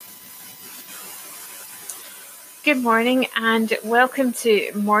Good morning and welcome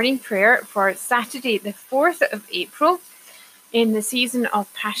to morning prayer for Saturday the 4th of April in the season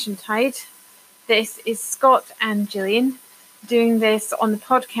of Passion Tide. This is Scott and Gillian doing this on the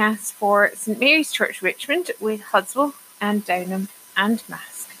podcast for St Mary's Church Richmond with Hudswell and Downham and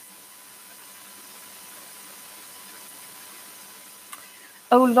Mask.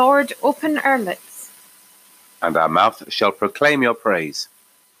 O Lord, open our lips, and our mouth shall proclaim your praise.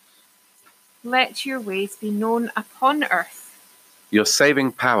 Let your ways be known upon earth, your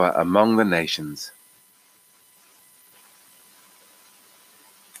saving power among the nations.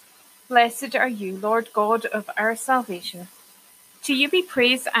 Blessed are you, Lord God of our salvation. To you be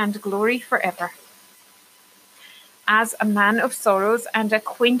praise and glory forever. As a man of sorrows and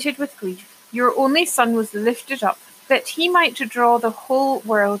acquainted with grief, your only Son was lifted up, that he might draw the whole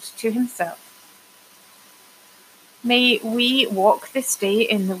world to himself. May we walk this day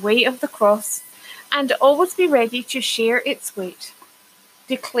in the way of the cross, and always be ready to share its weight,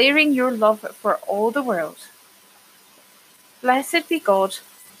 declaring your love for all the world. Blessed be God,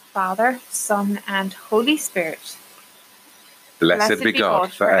 Father, Son, and Holy Spirit. Blessed be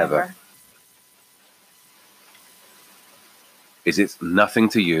God forever. Is it nothing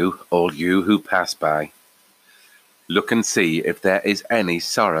to you, all you who pass by? Look and see if there is any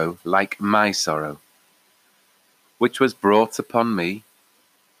sorrow like my sorrow, which was brought upon me,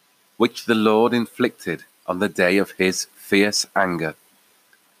 which the Lord inflicted on the day of his fierce anger.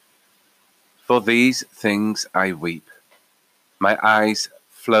 For these things I weep, my eyes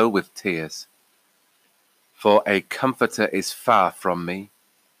flow with tears. For a comforter is far from me,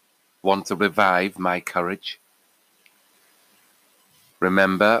 one to revive my courage.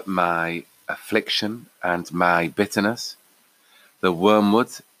 Remember my affliction and my bitterness, the wormwood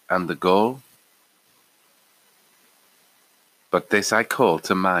and the gall. But this I call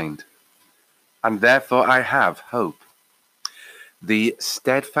to mind, and therefore I have hope. The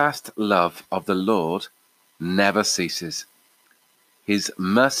steadfast love of the Lord never ceases. His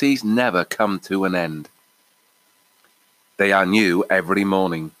mercies never come to an end. They are new every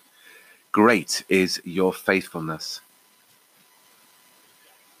morning. Great is your faithfulness.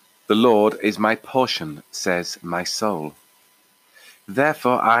 The Lord is my portion, says my soul.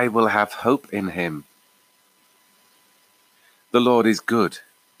 Therefore I will have hope in him. The Lord is good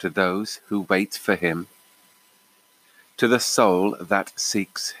to those who wait for him, to the soul that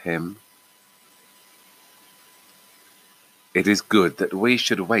seeks him. It is good that we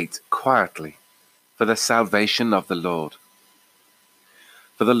should wait quietly for the salvation of the Lord.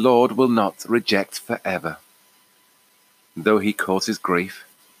 For the Lord will not reject forever. Though he causes grief,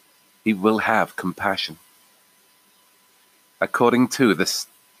 he will have compassion. According to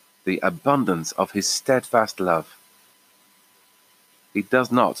the abundance of his steadfast love, he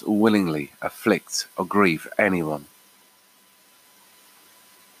does not willingly afflict or grieve anyone.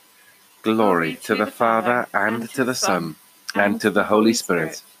 Glory to the Father, and to the Son, and to the Holy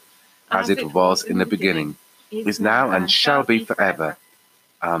Spirit, as it was in the beginning, is now, and shall be forever.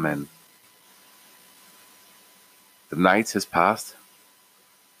 Amen. The night has passed,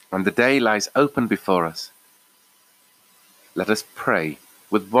 and the day lies open before us. Let us pray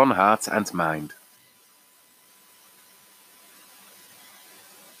with one heart and mind.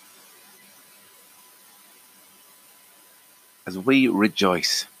 As we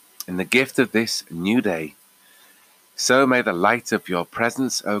rejoice in the gift of this new day, so may the light of your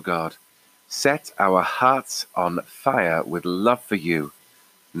presence, O God, set our hearts on fire with love for you,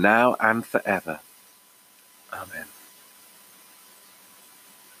 now and forever. Amen.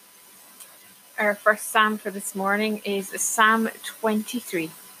 Our first psalm for this morning is Psalm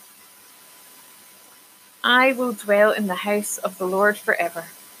 23. I will dwell in the house of the Lord forever.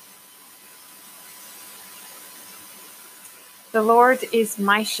 The Lord is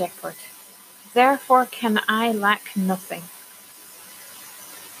my shepherd, therefore can I lack nothing.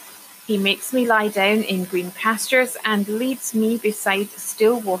 He makes me lie down in green pastures and leads me beside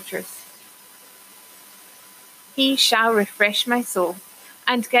still waters. He shall refresh my soul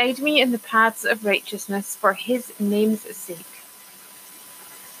and guide me in the paths of righteousness for his name's sake.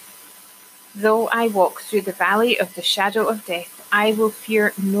 Though I walk through the valley of the shadow of death, I will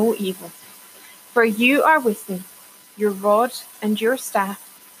fear no evil. For you are with me, your rod and your staff,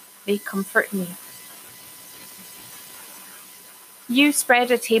 they comfort me. You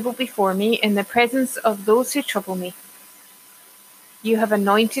spread a table before me in the presence of those who trouble me. You have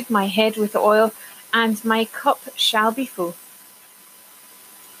anointed my head with oil, and my cup shall be full.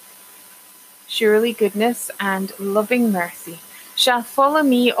 Surely goodness and loving mercy shall follow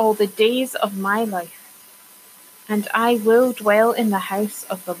me all the days of my life, and I will dwell in the house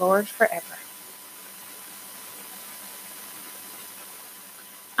of the Lord forever.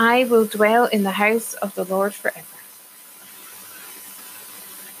 I will dwell in the house of the Lord forever.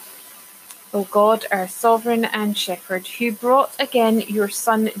 O God, our sovereign and shepherd, who brought again your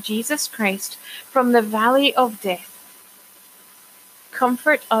Son, Jesus Christ, from the valley of death,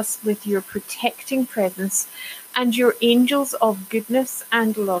 comfort us with your protecting presence and your angels of goodness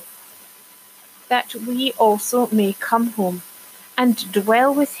and love, that we also may come home and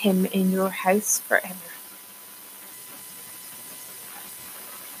dwell with him in your house forever.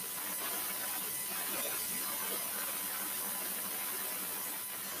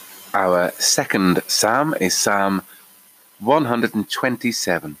 Our second psalm is Psalm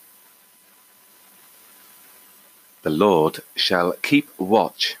 127. The Lord shall keep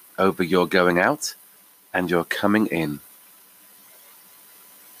watch over your going out and your coming in.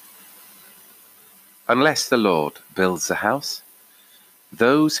 Unless the Lord builds a house,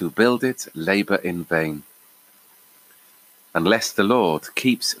 those who build it labor in vain. Unless the Lord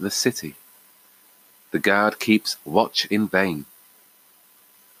keeps the city, the guard keeps watch in vain.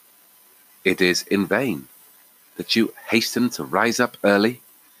 It is in vain that you hasten to rise up early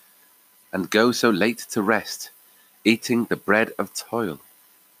and go so late to rest, eating the bread of toil.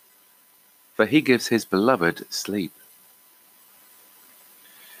 For he gives his beloved sleep.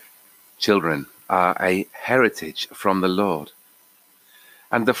 Children are a heritage from the Lord,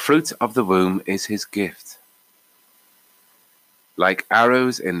 and the fruit of the womb is his gift. Like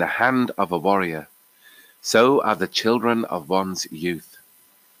arrows in the hand of a warrior, so are the children of one's youth.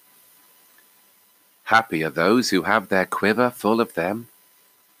 Happy are those who have their quiver full of them.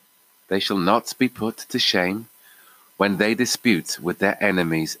 They shall not be put to shame when they dispute with their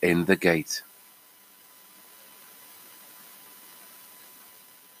enemies in the gate.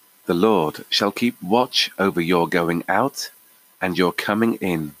 The Lord shall keep watch over your going out and your coming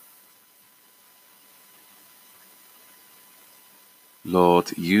in.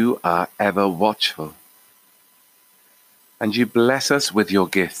 Lord, you are ever watchful, and you bless us with your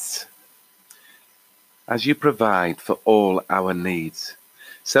gifts. As you provide for all our needs,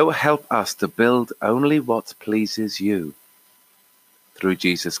 so help us to build only what pleases you, through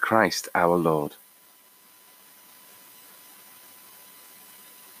Jesus Christ our Lord.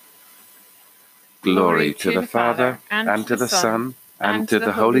 Glory to the Father, and to the Son, and to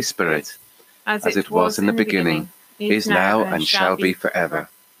the Holy Spirit, as it was in the beginning, is now, and shall be forever.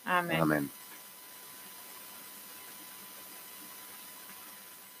 Amen.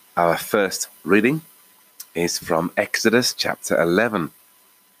 Our first reading is from Exodus chapter 11.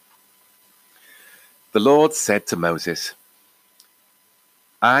 The Lord said to Moses,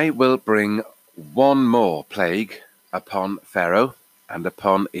 I will bring one more plague upon Pharaoh and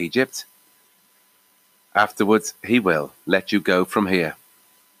upon Egypt. Afterwards he will let you go from here.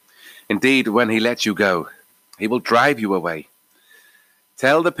 Indeed, when he lets you go, he will drive you away.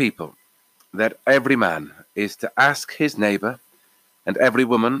 Tell the people that every man is to ask his neighbor, and every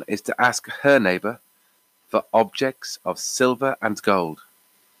woman is to ask her neighbor, for objects of silver and gold.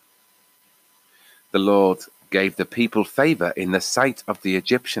 The Lord gave the people favor in the sight of the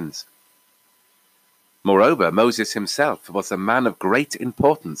Egyptians. Moreover, Moses himself was a man of great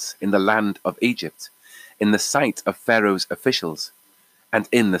importance in the land of Egypt, in the sight of Pharaoh's officials, and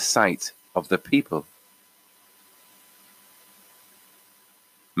in the sight of the people.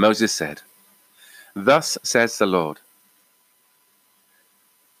 Moses said, Thus says the Lord,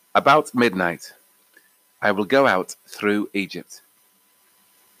 about midnight I will go out through Egypt.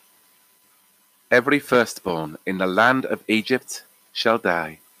 Every firstborn in the land of Egypt shall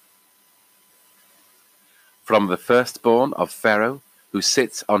die. From the firstborn of Pharaoh, who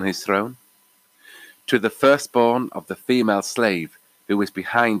sits on his throne, to the firstborn of the female slave who is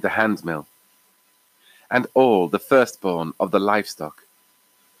behind the handmill, and all the firstborn of the livestock.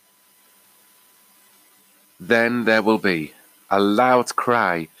 Then there will be a loud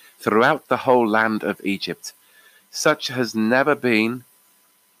cry throughout the whole land of Egypt, such has never been,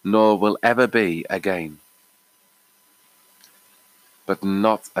 nor will ever be again. But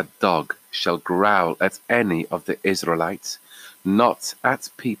not a dog shall growl at any of the Israelites, not at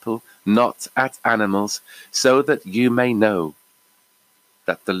people, not at animals, so that you may know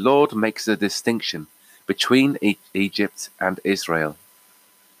that the Lord makes a distinction between Egypt and Israel.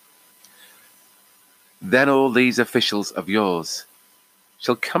 Then all these officials of yours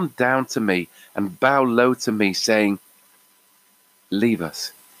shall come down to me and bow low to me, saying, Leave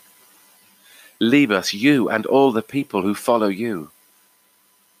us. Leave us, you and all the people who follow you.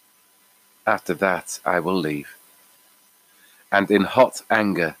 After that I will leave. And in hot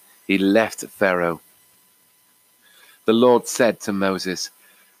anger he left Pharaoh. The Lord said to Moses,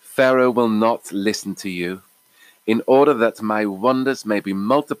 Pharaoh will not listen to you, in order that my wonders may be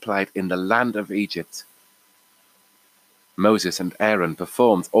multiplied in the land of Egypt. Moses and Aaron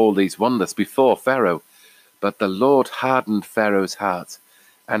performed all these wonders before Pharaoh, but the Lord hardened Pharaoh's heart,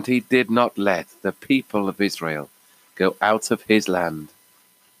 and he did not let the people of Israel go out of his land.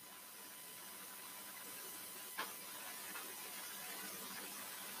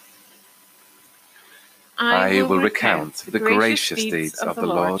 I will recount the gracious deeds of the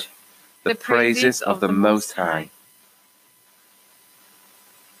Lord, the praises of the Most High.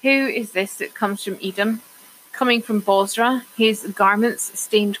 Who is this that comes from Edom, coming from Bozrah, his garments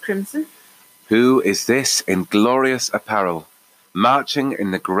stained crimson? Who is this in glorious apparel, marching in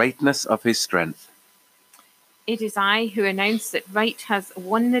the greatness of his strength? It is I who announce that right has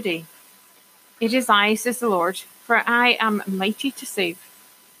won the day. It is I, says the Lord, for I am mighty to save.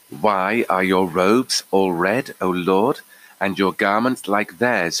 Why are your robes all red, O Lord, and your garments like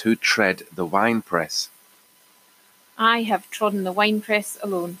theirs who tread the winepress? I have trodden the winepress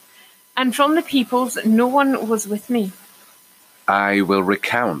alone, and from the peoples no one was with me. I will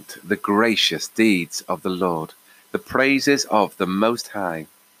recount the gracious deeds of the Lord, the praises of the Most High.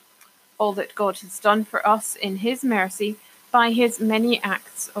 All that God has done for us in his mercy by his many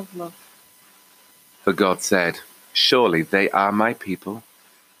acts of love. For God said, "Surely they are my people,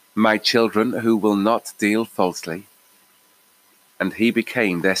 my children who will not deal falsely." And he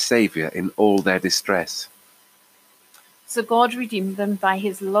became their saviour in all their distress. So God redeemed them by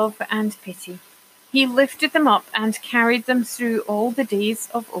his love and pity. He lifted them up and carried them through all the days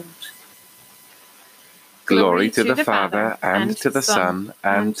of old. Glory to the Father, and to the Son,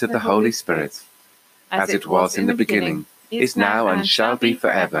 and to the Holy Spirit, as it was in the beginning, is now, and shall be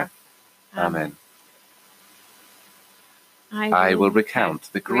forever. Amen. I will recount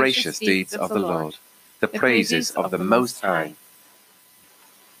the gracious deeds of the Lord, the praises of the Most High.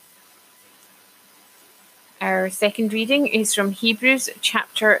 Our second reading is from Hebrews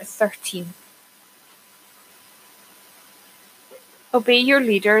chapter 13. Obey your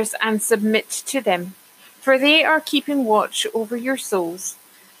leaders and submit to them, for they are keeping watch over your souls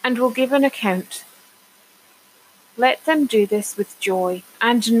and will give an account. Let them do this with joy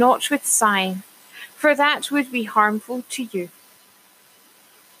and not with sighing, for that would be harmful to you.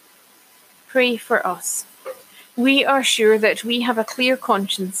 Pray for us. We are sure that we have a clear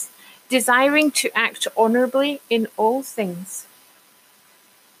conscience, desiring to act honourably in all things.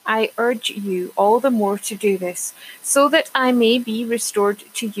 I urge you all the more to do this, so that I may be restored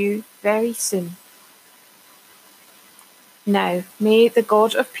to you very soon. Now, may the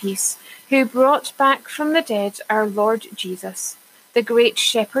God of peace, who brought back from the dead our Lord Jesus, the great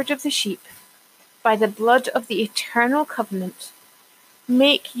shepherd of the sheep, by the blood of the eternal covenant,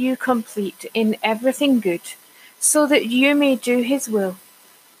 make you complete in everything good, so that you may do his will,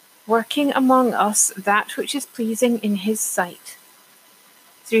 working among us that which is pleasing in his sight.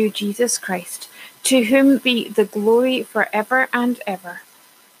 Through Jesus Christ, to whom be the glory forever and ever.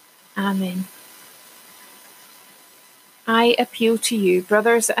 Amen. I appeal to you,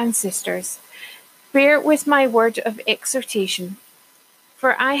 brothers and sisters, bear with my word of exhortation,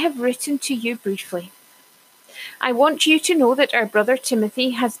 for I have written to you briefly. I want you to know that our brother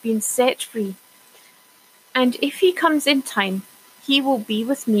Timothy has been set free, and if he comes in time, he will be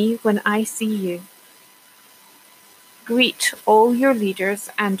with me when I see you. Greet all your leaders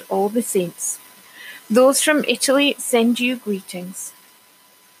and all the saints. Those from Italy send you greetings.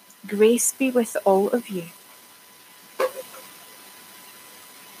 Grace be with all of you.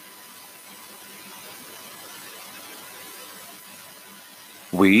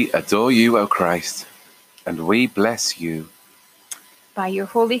 We adore you, O Christ, and we bless you. By your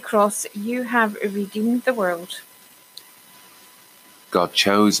holy cross, you have redeemed the world. God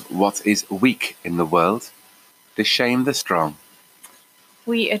chose what is weak in the world to shame the strong.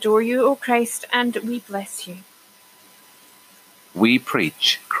 We adore you, O Christ, and we bless you. We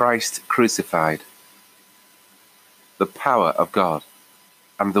preach Christ crucified, the power of God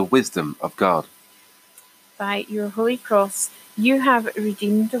and the wisdom of God. By your holy cross, you have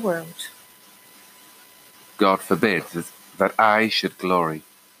redeemed the world. God forbid that I should glory,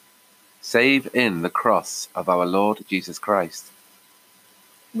 save in the cross of our Lord Jesus Christ.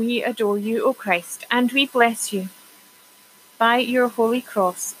 We adore you, O Christ, and we bless you. By your holy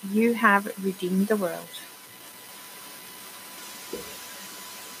cross, you have redeemed the world.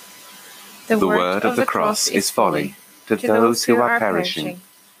 The word of the cross is folly to those who are perishing,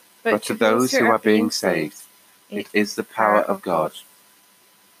 but to those who are being saved, it is the power of God.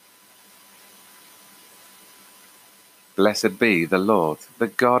 Blessed be the Lord, the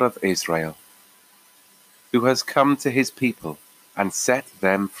God of Israel, who has come to his people and set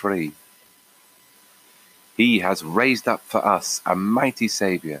them free. He has raised up for us a mighty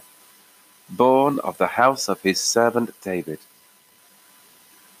Saviour, born of the house of his servant David.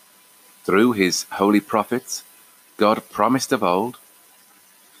 Through his holy prophets, God promised of old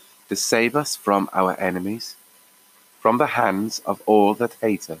to save us from our enemies, from the hands of all that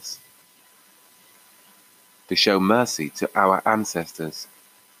hate us, to show mercy to our ancestors,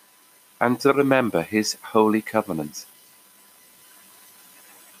 and to remember his holy covenant.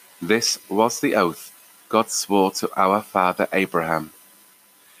 This was the oath God swore to our father Abraham,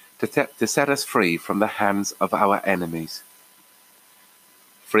 to set us free from the hands of our enemies,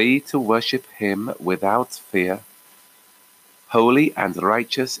 free to worship him without fear, holy and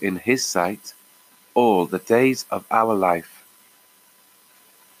righteous in his sight all the days of our life.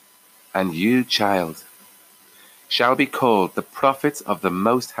 And you, child, shall be called the prophet of the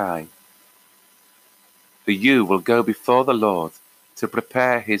Most High, for you will go before the Lord to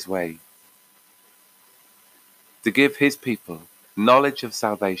prepare his way, to give his people knowledge of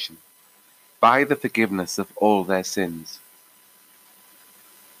salvation by the forgiveness of all their sins.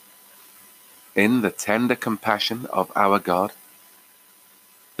 In the tender compassion of our God,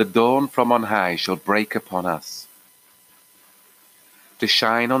 the dawn from on high shall break upon us, to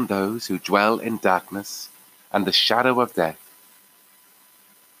shine on those who dwell in darkness and the shadow of death,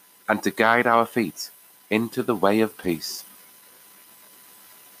 and to guide our feet into the way of peace.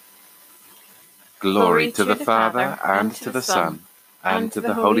 Glory to the Father, and to the Son, and to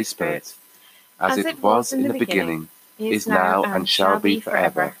the Holy Spirit, as it was in the beginning, is now, and shall be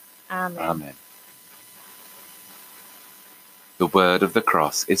forever. Amen. The word of the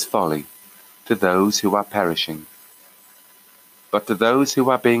cross is folly to those who are perishing, but to those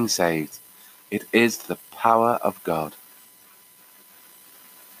who are being saved, it is the power of God.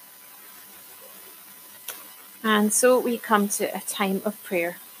 And so we come to a time of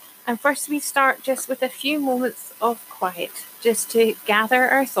prayer. And first we start just with a few moments of quiet, just to gather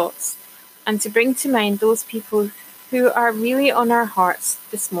our thoughts and to bring to mind those people who are really on our hearts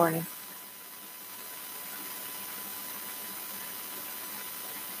this morning.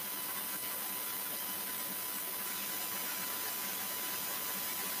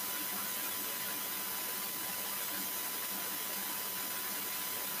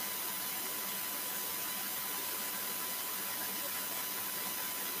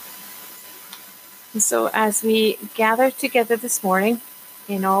 And so as we gather together this morning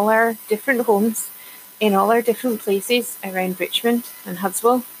in all our different homes, in all our different places around Richmond and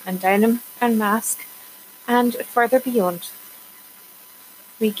Hudswell and Downham and Mask and further beyond,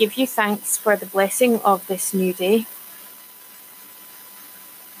 we give you thanks for the blessing of this new day,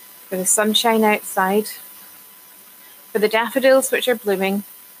 for the sunshine outside, for the daffodils which are blooming,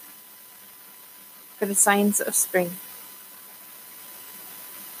 for the signs of spring.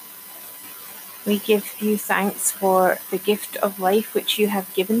 We give you thanks for the gift of life which you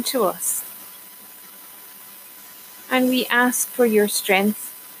have given to us. And we ask for your strength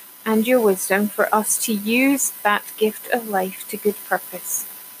and your wisdom for us to use that gift of life to good purpose,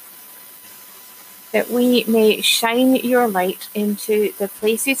 that we may shine your light into the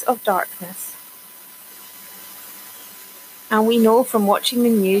places of darkness. And we know from watching the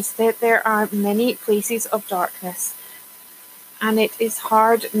news that there are many places of darkness, and it is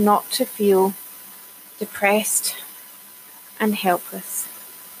hard not to feel depressed and helpless.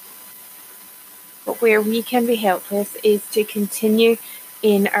 But where we can be helpless is to continue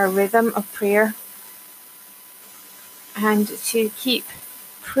in our rhythm of prayer and to keep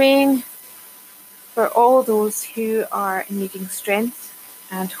praying for all those who are needing strength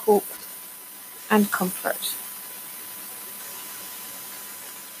and hope and comfort.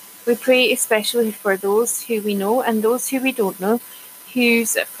 We pray especially for those who we know and those who we don't know,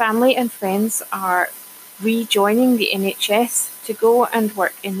 whose family and friends are rejoining the NHS to go and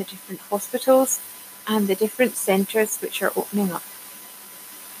work in the different hospitals and the different centres which are opening up.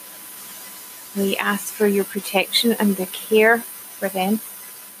 We ask for your protection and the care for them.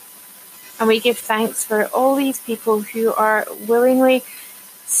 And we give thanks for all these people who are willingly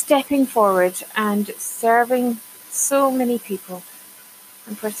stepping forward and serving so many people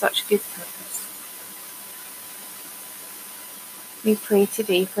and for such good purpose. We pray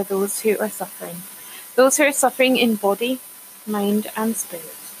today for those who are suffering in body, mind and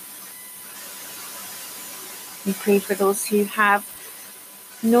spirit. We pray for those who have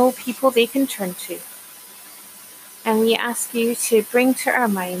no people they can turn to. And we ask you to bring to our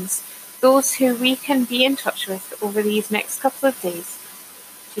minds those who we can be in touch with over these next couple of days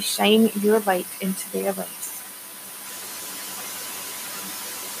to shine your light into their lives.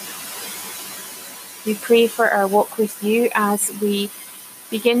 We pray for our walk with you as we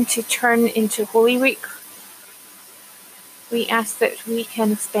begin to turn into Holy Week We ask that we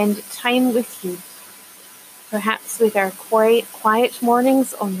can spend time with you, perhaps with our quiet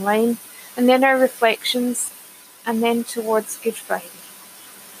mornings online, and then our reflections, and then towards Good Friday.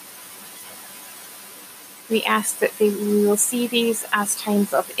 We ask that we will see these as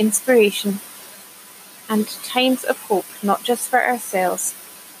times of inspiration and times of hope, not just for ourselves,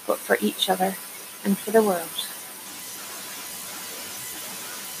 but for each other and for the world.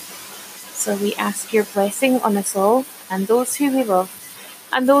 So we ask your blessing on us all, and those who we love,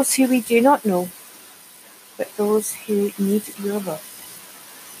 and those who we do not know, but those who need your love.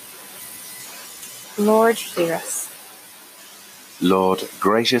 Lord, hear us. Lord,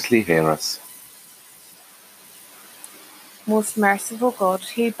 graciously hear us. Most merciful God,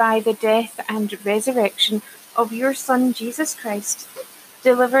 who by the death and resurrection of your Son, Jesus Christ,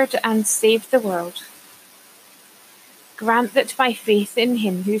 delivered and saved the world, grant that by faith in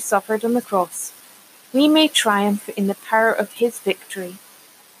him who suffered on the cross, we may triumph in the power of his victory.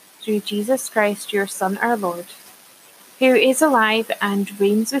 Through Jesus Christ, your Son, our Lord, who is alive and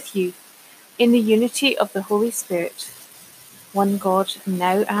reigns with you in the unity of the Holy Spirit, one God,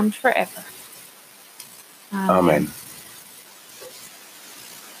 now and forever. Amen.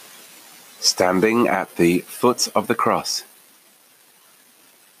 Standing at the foot of the cross,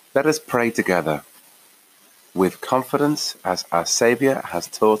 let us pray together with confidence as our Saviour has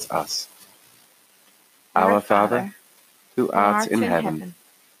taught us. Our Father, who art in heaven,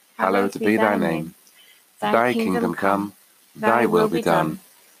 hallowed be thy name. Thy kingdom come, thy will be done,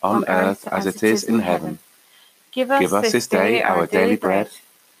 on earth as it is in heaven. Give us this day our daily bread,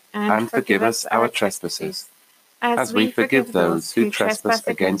 and forgive us our trespasses, as we forgive those who trespass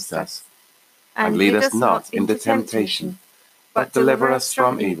against us. And lead us not into temptation, but deliver us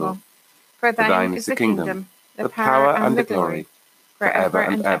from evil. For thine is the kingdom, the power, and the glory, forever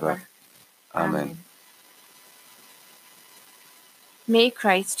and ever. Amen. May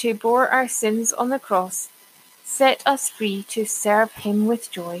Christ, who bore our sins on the cross, set us free to serve him with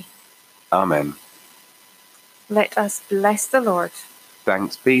joy. Amen. Let us bless the Lord.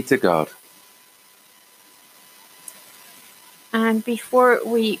 Thanks be to God. And before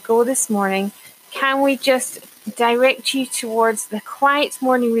we go this morning, can we just direct you towards the Quiet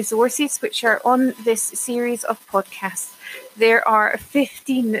Morning resources which are on this series of podcasts? There are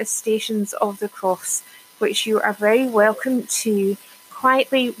 15 stations of the cross which you are very welcome to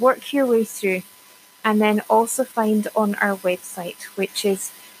quietly work your way through, and then also find on our website, which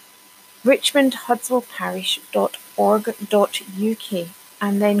is richmondhudswellparish.org.uk,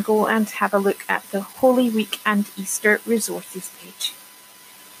 and then go and have a look at the Holy Week and Easter resources page.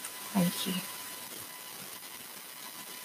 Thank you.